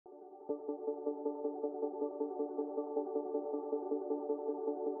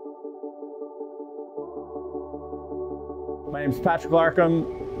My name is Patrick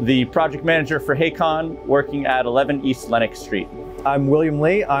Larkham, the project manager for Haycon, working at 11 East Lenox Street. I'm William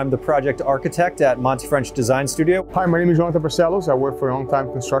Lee. I'm the project architect at MultiFamily Design Studio. Hi, my name is Jonathan Barcelos. I work for On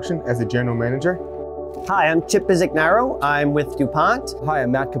Time Construction as the general manager. Hi, I'm Chip Bizignaro. I'm with DuPont. Hi,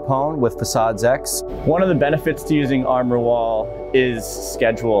 I'm Matt Capone with Facades X. One of the benefits to using ArmorWall is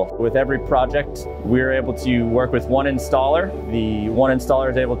schedule. With every project, we're able to work with one installer. The one installer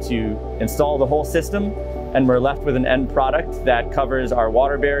is able to install the whole system, and we're left with an end product that covers our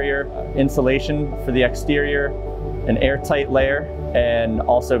water barrier, insulation for the exterior, an airtight layer, and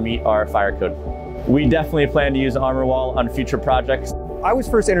also meet our fire code. We definitely plan to use ArmorWall on future projects. I was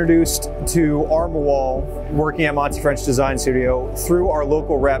first introduced to ArmorWall working at MultiFamily Design Studio through our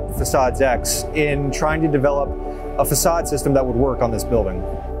local rep, Facades X, in trying to develop a facade system that would work on this building.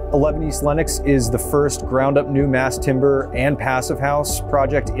 11 East Lenox is the first ground-up new mass timber and passive house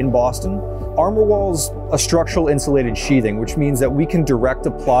project in Boston. ArmorWall's a structural insulated sheathing, which means that we can direct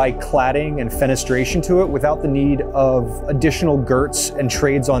apply cladding and fenestration to it without the need of additional girts and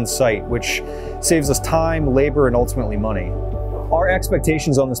trades on site, which saves us time, labor, and ultimately money. Our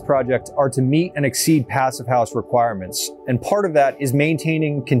expectations on this project are to meet and exceed passive house requirements, and part of that is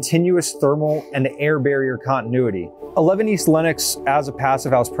maintaining continuous thermal and air barrier continuity. 11 East Lenox, as a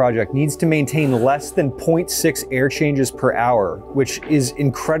passive house project, needs to maintain less than 0.6 air changes per hour, which is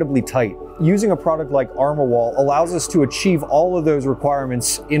incredibly tight. Using a product like ArmorWall allows us to achieve all of those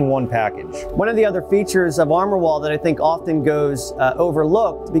requirements in one package. One of the other features of ArmorWall that I think often goes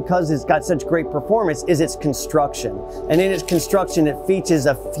overlooked because it's got such great performance is its construction. And in its construction, it features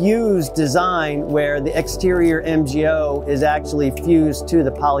a fused design where the exterior MGO is actually fused to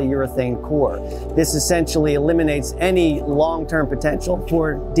the polyurethane core. This essentially eliminates any long-term potential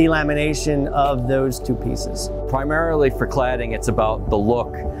for delamination of those two pieces. Primarily for cladding, it's about the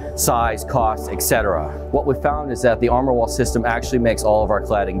look, size, cost, etc. What we found is that the ArmorWall system actually makes all of our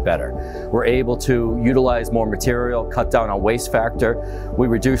cladding better. We're able to utilize more material, cut down on waste factor. We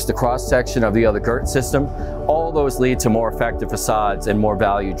reduce the cross-section of the other girt system. All those lead to more effective facades and more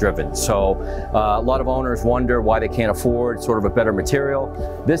value driven. So a lot of owners wonder why they can't afford sort of a better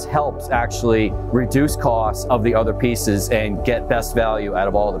material. This helps actually reduce costs of the other pieces and get best value out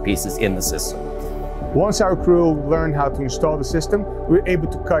of all the pieces in the system. Once our crew learned how to install the system, we were able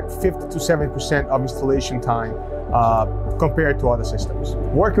to cut 50 to 70% of installation time compared to other systems.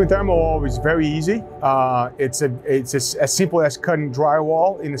 Working with ArmorWall is very easy. It's as simple as cutting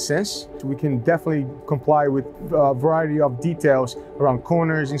drywall in a sense. We can definitely comply with a variety of details around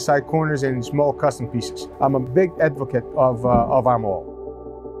corners, inside corners, and small custom pieces. I'm a big advocate of ArmorWall.